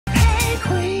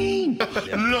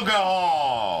Look at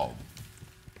home.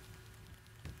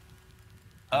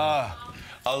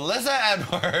 Alyssa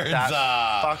Edwards.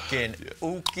 That fucking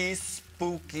ookie,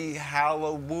 spooky,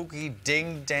 hallowookie,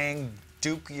 ding-dang,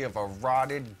 dookie of a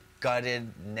rotted,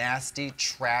 gutted, nasty,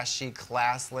 trashy,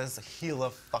 classless, Gila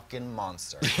fucking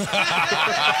monster.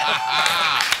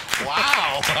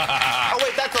 Wow. Oh,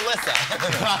 wait, that's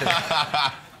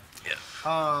Alyssa.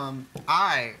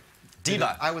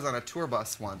 Diva. I was on a tour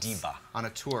bus once. Diva. On a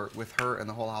tour with her and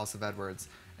the whole House of Edwards,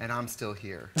 and I'm still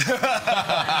here.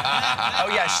 Oh,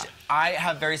 yeah, I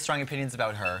have very strong opinions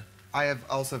about her. I have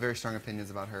also very strong opinions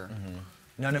about her.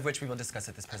 None of which we will discuss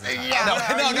at this present time.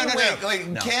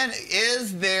 No. Ken,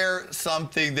 is there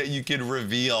something that you could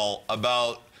reveal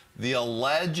about the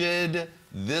alleged,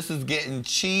 this is getting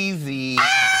cheesy,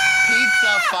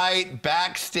 pizza fight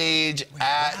backstage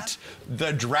at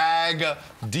the Drag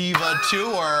Diva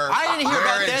Tour? I didn't hear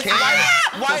about this.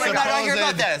 Why did I not hear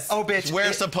about this? Oh, bitch.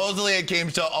 Where supposedly it came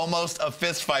to almost a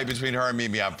fist fight between her and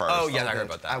Mimi at first. Oh, yeah, I heard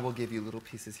about that. I will give you little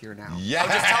pieces here now. Yeah.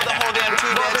 Just tell the whole damn tea,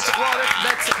 bitch. Well,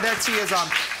 that tea is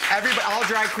everybody. All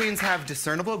drag queens have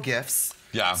discernible gifts.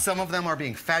 Yeah. Some of them are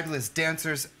being fabulous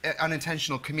dancers,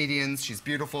 unintentional comedians. She's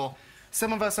beautiful.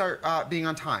 Some of us are being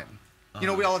on time. You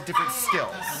know, we all have different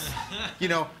skills. You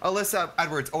know, Alyssa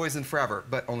Edwards, always and forever,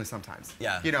 but only sometimes.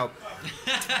 Yeah. You know.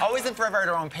 Always and forever at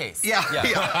her own pace. Yeah.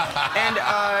 And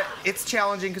it's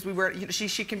challenging because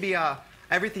she can be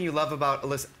everything you love about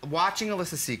Alyssa. Watching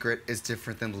Alyssa's Secret is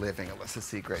different than living Alyssa's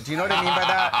Secret. Do you know what I mean by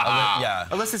that? Yeah.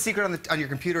 Alyssa's Secret on your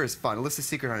computer is fun. Alyssa's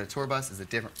Secret on a tour bus is a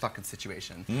different fucking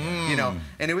situation. You know,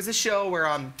 and it was a show where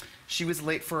she was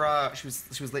late for she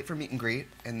was late for meet and greet,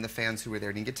 and the fans who were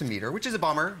there didn't get to meet her, which is a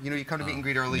bummer. You know, you come to meet and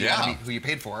greet early, you gotta meet who you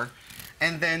paid for.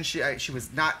 And then she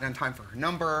was not on time for her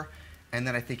number, and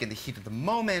then I think in the heat of the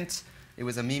moment, it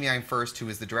was a Mimi Imfurst who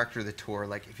was the director of the tour.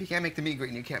 Like, if you can't make the meet and greet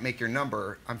and you can't make your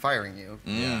number, I'm firing you.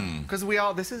 Because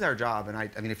this is our job, and I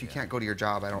mean, if you can't go to your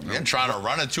job, I don't know. And trying to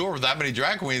run a tour with that many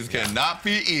drag queens cannot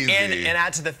be easy. And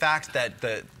add to the fact that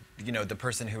the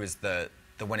person who is the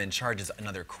one in charge is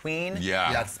another queen.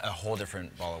 Yeah. That's a whole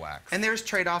different ball of wax. And there's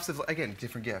trade-offs of, again,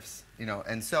 different gifts, you know.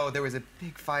 And so there was a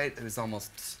big fight. It was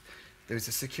almost, there was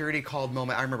a security called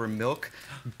moment. I remember Milk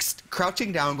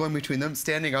crouching down, going between them,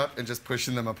 standing up, and just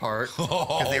pushing them apart.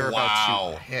 Because they were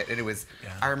about to hit. And it was,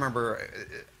 I remember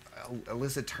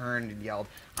Alyssa turned and yelled,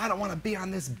 "I don't want to be on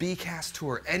this B-cast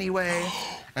tour anyway."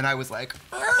 And I was like,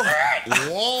 whoa.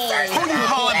 Who you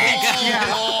calling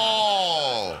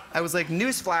I was like,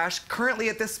 newsflash, currently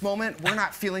at this moment, we're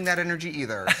not feeling that energy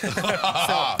either.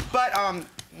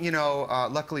 You know,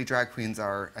 luckily drag queens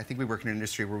are, I think we work in an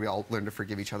industry where we all learn to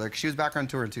forgive each other, because she was back on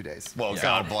tour in 2 days. Well,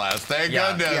 God bless. Thank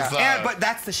goodness. But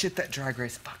that's the shit that Drag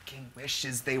Race fucking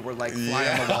wishes they were like fly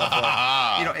on the wall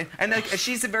for. You know, and like,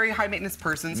 she's a very high maintenance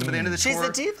person, so by the end of the tour. She's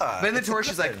a diva. By the end of the tour,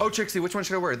 she's like, "Oh, Trixie, which one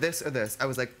should I wear, this or this?" I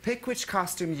was like, "Pick which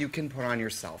costume you can put on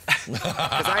yourself." Because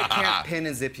I can't pin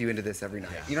and zip you into this every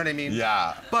night. You know what I mean?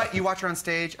 Yeah. But you watch her on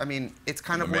stage, I mean, it's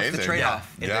kind of amazing. worth the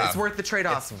trade-off. Yeah. It's worth the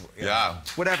trade-off. Yeah.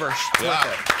 Whatever, it's worth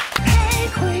it. Hey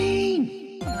Qween.